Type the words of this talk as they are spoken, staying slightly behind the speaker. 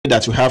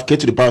that we have k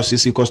to the power of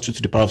 6 equals 2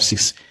 to the power of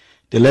 6.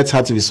 Then let's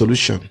have the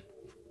solution.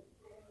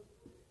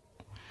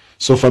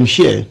 So from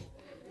here,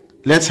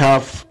 let's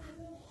have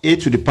a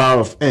to the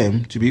power of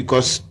m to be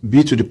equals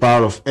b to the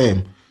power of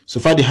m. So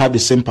far they have the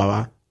same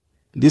power.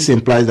 This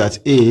implies that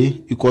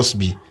a equals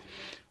b.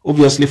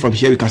 Obviously from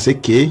here we can say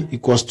k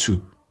equals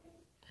 2.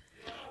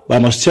 But I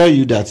must tell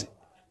you that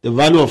the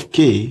value of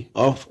k,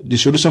 of the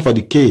solution for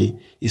the k,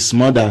 is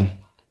more than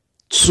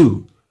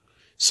 2.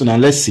 So now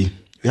let's see.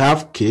 We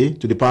have k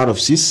to the power of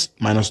 6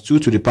 minus 2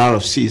 to the power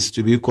of 6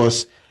 to be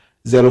equals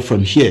 0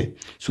 from here.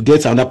 To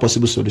get another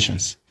possible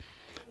solutions.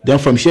 Then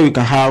from here we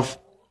can have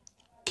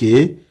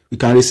k. We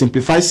can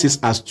resimplify 6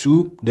 as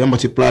 2, then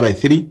multiply by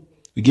 3.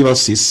 We give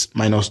us 6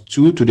 minus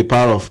 2 to the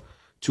power of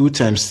 2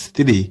 times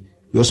 3.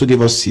 We also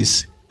give us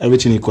 6.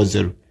 Everything equals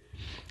 0.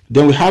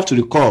 Then we have to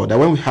recall that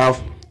when we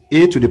have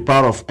a to the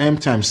power of m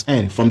times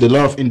n from the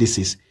law of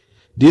indices,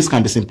 this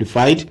can be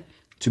simplified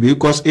to be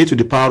equals a to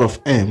the power of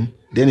m,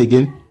 then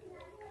again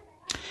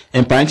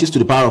in parentheses to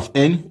the power of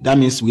n. That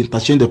means we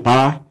interchange the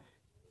power,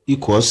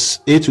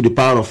 equals a to the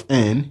power of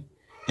n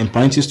in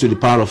parentheses to the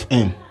power of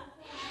m.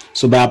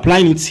 So by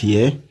applying it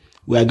here,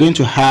 we are going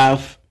to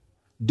have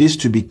this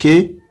to be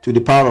k to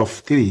the power of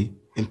 3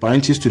 in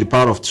parentheses to the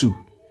power of 2.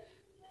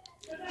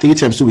 3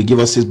 times 2 will give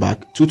us 6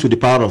 back. 2 to the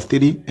power of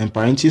 3 in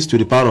parentheses to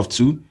the power of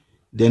 2.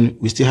 Then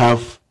we still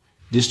have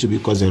this to be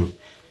equal 0.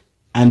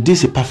 And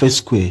this is a perfect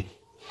square.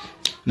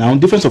 Now,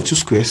 difference of two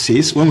squares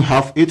says when we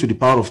have a to the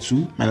power of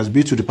 2 minus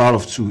b to the power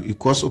of 2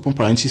 equals open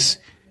parenthesis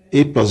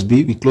a plus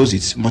b, we close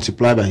it,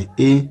 multiply by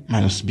a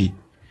minus b.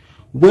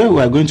 Where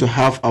we are going to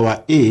have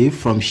our a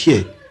from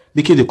here,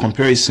 making the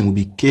comparison will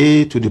be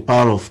k to the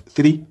power of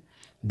 3.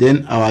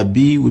 Then our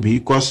b will be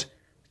equals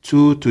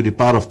 2 to the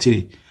power of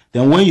 3.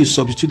 Then when you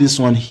substitute this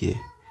one here,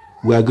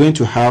 we are going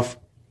to have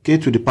k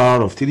to the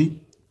power of 3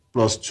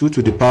 plus 2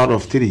 to the power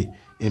of 3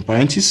 in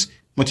parentheses,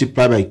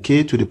 multiply by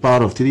k to the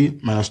power of 3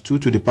 minus 2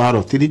 to the power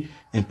of 3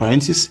 in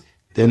parentheses,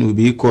 then will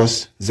be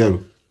equals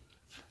 0.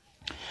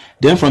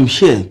 Then from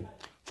here,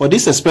 for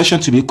this expression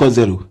to be equal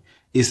 0,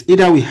 is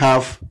either we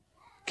have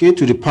k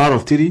to the power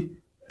of 3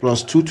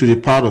 plus 2 to the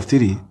power of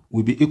 3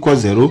 will be equal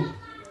 0,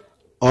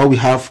 or we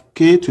have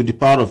k to the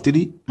power of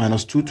 3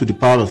 minus 2 to the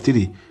power of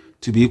 3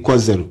 to be equal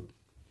 0.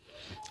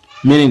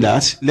 Meaning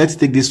that, let's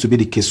take this to be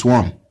the case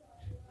 1.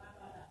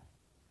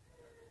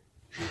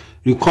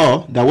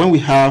 Recall that when we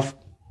have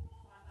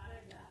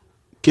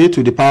k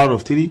to the power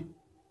of 3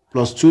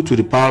 plus 2 to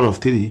the power of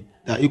 3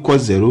 that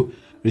equals 0,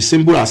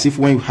 resemble as if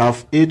when we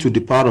have a to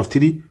the power of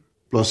 3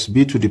 plus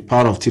b to the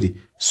power of 3,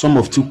 sum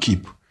of 2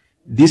 keep.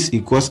 This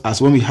equals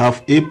as when we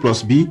have a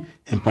plus b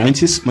in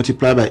parentheses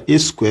multiplied by a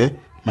square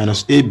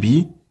minus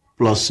ab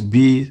plus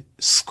b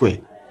square.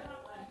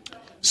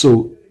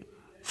 So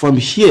from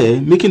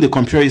here, making the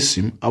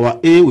comparison, our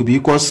a will be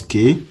equals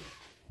k,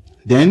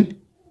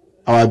 then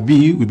our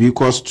b will be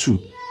equals 2.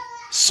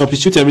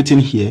 Substitute everything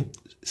here,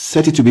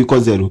 set it to be equal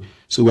 0.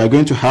 So we are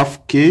going to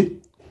have k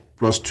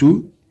plus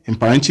 2 in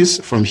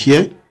parentheses from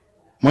here,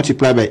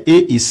 multiplied by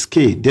a is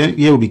k, then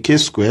here will be k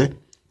square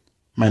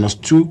minus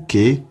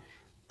 2k,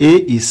 a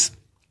is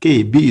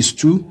k, b is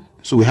 2,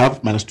 so we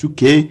have minus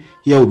 2k,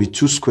 here will be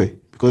 2 square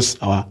because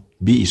our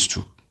b is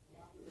 2.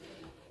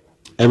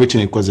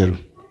 Everything equals 0.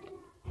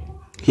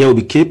 Here will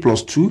be k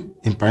plus 2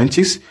 in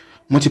parentheses,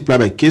 multiplied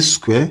by k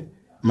square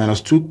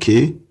minus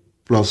 2k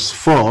plus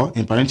 4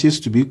 in parentheses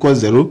to be equal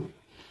 0.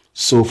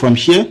 So from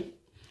here,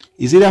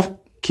 is either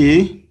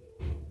k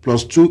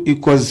plus 2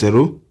 equals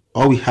 0,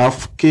 or we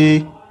have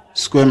k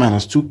square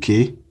minus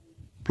 2k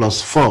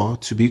plus 4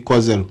 to be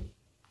equal 0.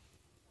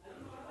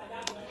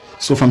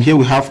 So from here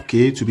we have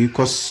k to be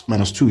equals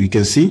minus 2. You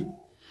can see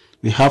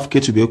we have k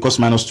to be equals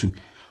minus 2.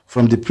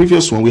 From the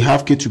previous one, we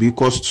have k to be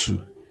equals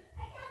 2.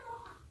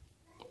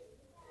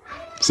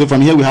 So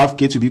from here we have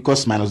k to be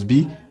equals minus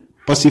b,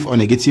 positive or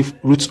negative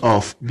root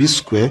of b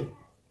square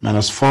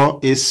minus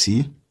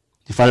 4ac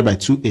divided by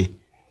 2a.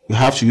 We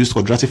have to use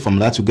quadratic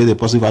formula to get the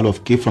positive value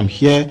of k from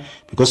here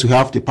because we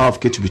have the power of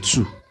k to be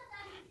 2.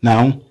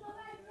 Now,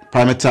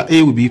 parameter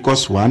a will be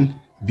equals 1,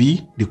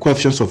 b, the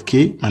coefficients of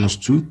k minus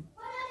 2,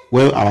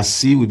 where our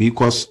c will be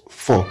equals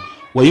 4.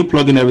 When you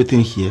plug in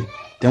everything here,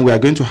 then we are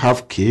going to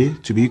have k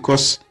to be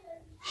equals,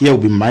 here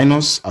will be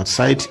minus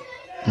outside,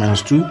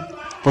 minus 2,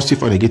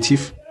 positive or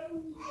negative,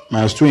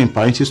 minus 2 in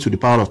parentheses to the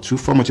power of 2,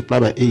 4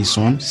 multiplied by a is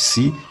 1,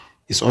 c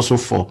is also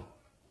 4.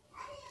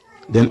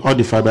 Then all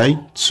divided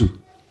by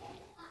 2.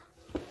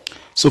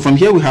 So from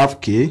here we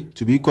have k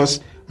to be equals,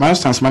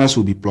 minus times minus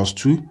will be plus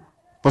 2,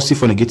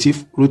 positive or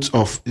negative, root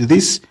of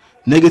this,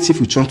 negative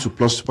will turn to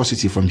plus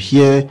positive from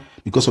here,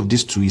 because of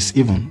this 2 is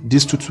even.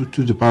 This 2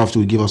 to the power of 2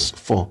 will give us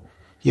 4.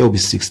 Here will be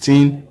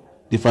 16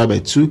 divided by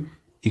 2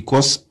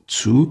 equals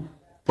 2,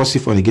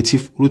 positive or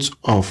negative, root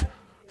of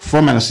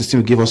 4 minus 16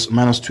 will give us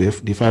minus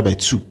 12 divided by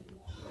 2.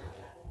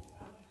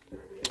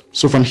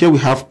 So from here we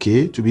have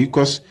k to be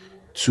equals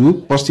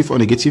 2, positive or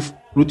negative,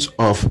 root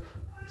of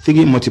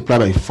 3 multiplied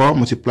by 4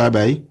 multiplied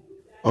by,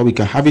 or we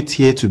can have it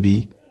here to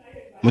be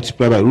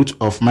multiplied by root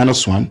of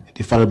minus 1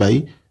 divided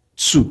by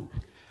 2.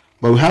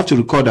 But we have to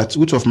recall that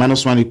root of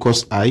minus 1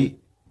 equals I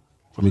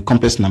from a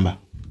complex number.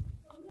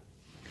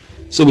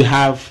 So we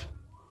have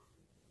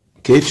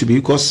k to be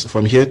equals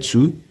from here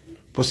 2,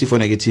 positive or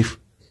negative.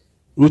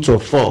 Root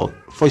of 4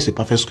 is a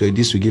perfect square.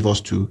 This will give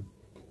us 2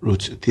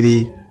 root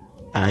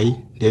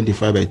 3i, then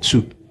divided by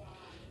 2.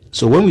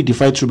 So when we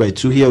divide 2 by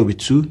 2, here will be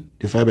 2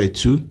 divided by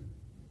 2,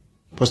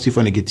 positive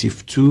or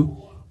negative 2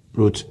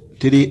 root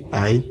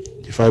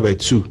 3i divided by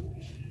 2.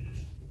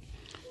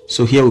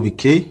 So here will be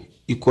k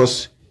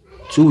equals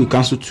 2, we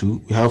cancel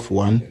 2, we have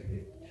 1,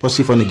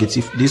 positive or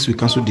negative, this we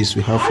cancel this,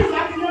 we have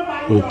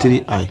root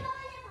 3i.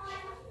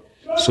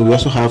 So we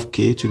also have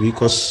k to be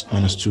equals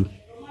minus 2.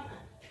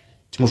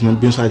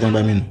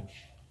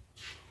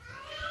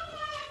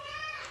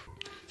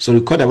 So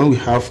recall that when we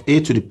have a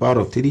to the power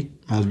of 3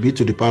 minus b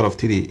to the power of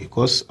 3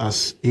 equals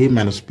as a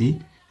minus b,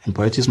 and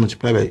parentheses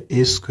multiplied by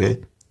a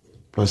squared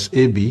plus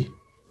ab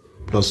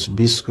plus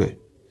b squared,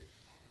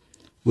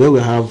 where we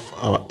have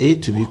our a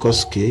to be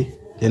equals k,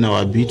 then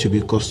our b to be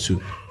equals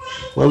 2.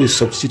 When we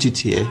substitute it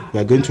here, we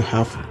are going to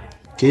have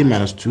k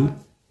minus 2,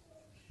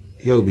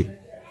 here will be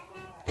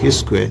k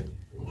squared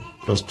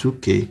plus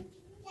 2k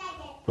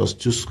plus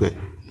 2 squared,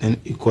 then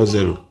equals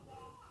 0.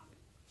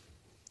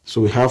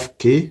 So we have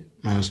k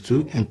minus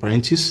 2 in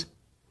parentheses,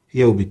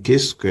 here will be k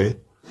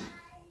squared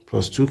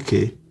plus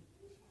 2k,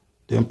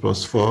 then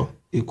plus 4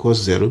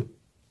 equals 0.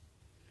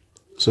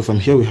 So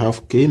from here we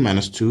have k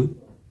minus 2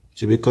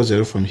 to be equals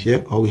 0 from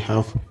here, or we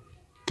have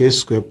k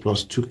squared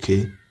plus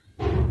 2k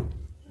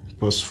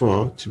plus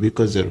 4 to be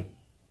equals 0.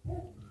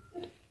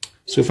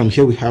 So from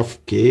here we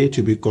have k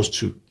to be equals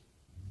 2.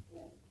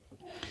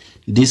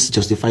 This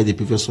justifies the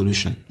previous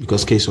solution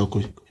because k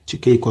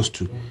equals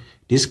 2.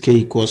 This k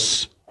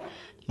equals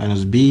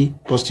minus b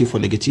positive or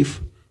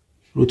negative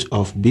root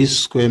of b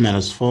squared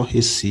minus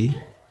 4ac,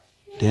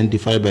 then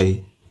divided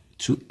by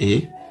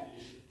 2a.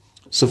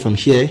 So from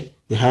here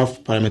we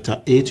have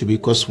parameter a to be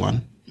equals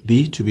 1,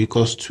 b to be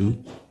equals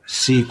 2,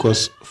 c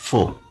equals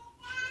 4.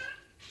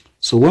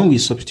 So when we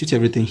substitute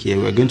everything here,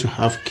 we are going to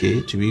have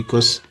k to be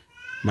equals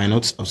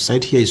minus,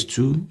 outside here is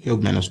 2, here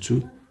minus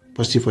 2,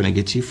 positive or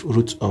negative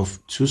root of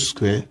 2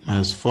 squared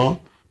minus 4,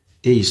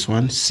 a is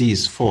 1, c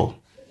is 4,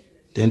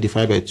 then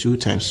divided by 2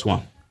 times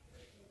 1.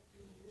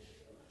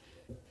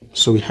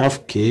 So we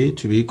have k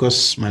to be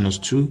equals minus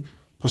 2,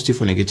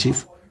 positive or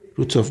negative,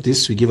 root of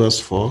this will give us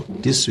 4,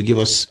 this will give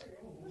us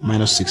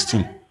minus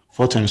 16.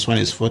 4 times 1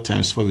 is 4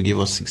 times 4 will give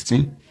us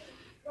 16.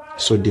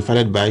 So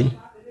divided by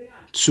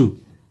 2.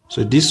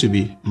 So this will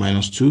be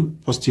minus 2,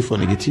 positive or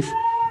negative,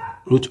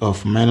 root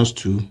of minus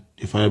 2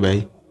 divided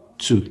by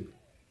 2.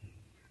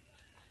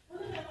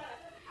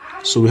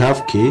 So we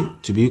have k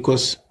to be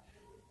equals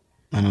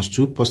minus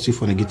 2,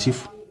 positive or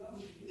negative,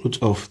 root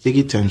of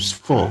 3 times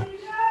 4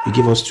 will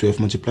give us 12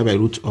 multiplied by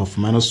root of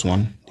minus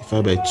 1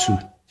 divided by 2.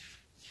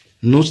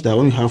 Note that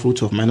when we have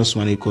root of minus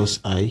 1 equals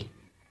I,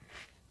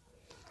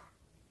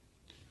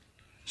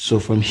 so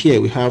from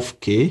here we have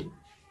k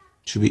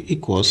to be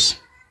equals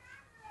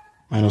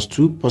minus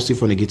 2,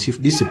 positive or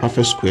negative, this is a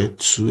perfect square,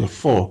 2,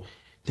 4.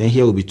 Then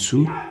here will be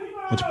 2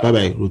 multiplied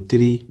by root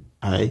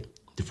 3i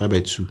divided by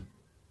 2.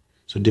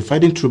 So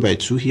dividing through by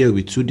 2, here will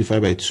be 2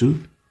 divided by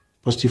 2,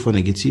 positive or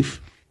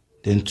negative,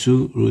 then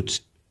 2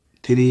 root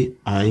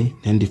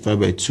 3i, then divided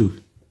by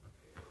 2.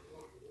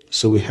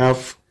 So we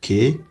have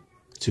k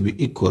to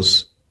be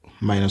equals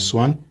minus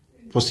 1,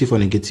 positive or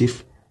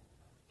negative,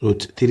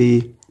 root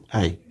 3i.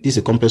 This is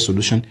a complex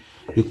solution.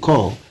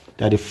 Recall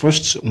that the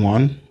first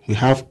one, we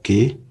have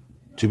k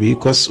to be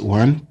equals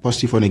 1,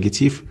 positive or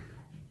negative,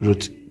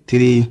 root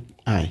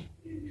 3i.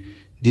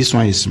 This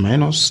one is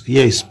minus,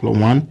 here is plus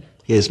 1,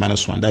 here is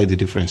minus 1. That is the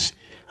difference.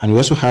 And we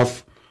also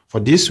have, for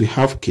this, we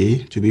have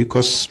k to be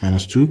equals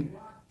minus 2.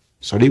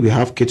 Sorry, we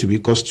have k to be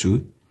equals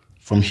 2.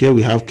 From here,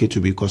 we have k to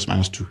be equals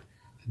minus 2.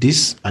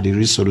 These are the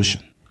real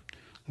solution.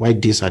 Why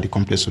these are the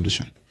complex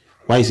solution?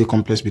 Why is it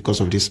complex?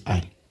 Because of this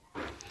I.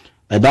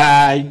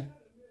 Bye-bye.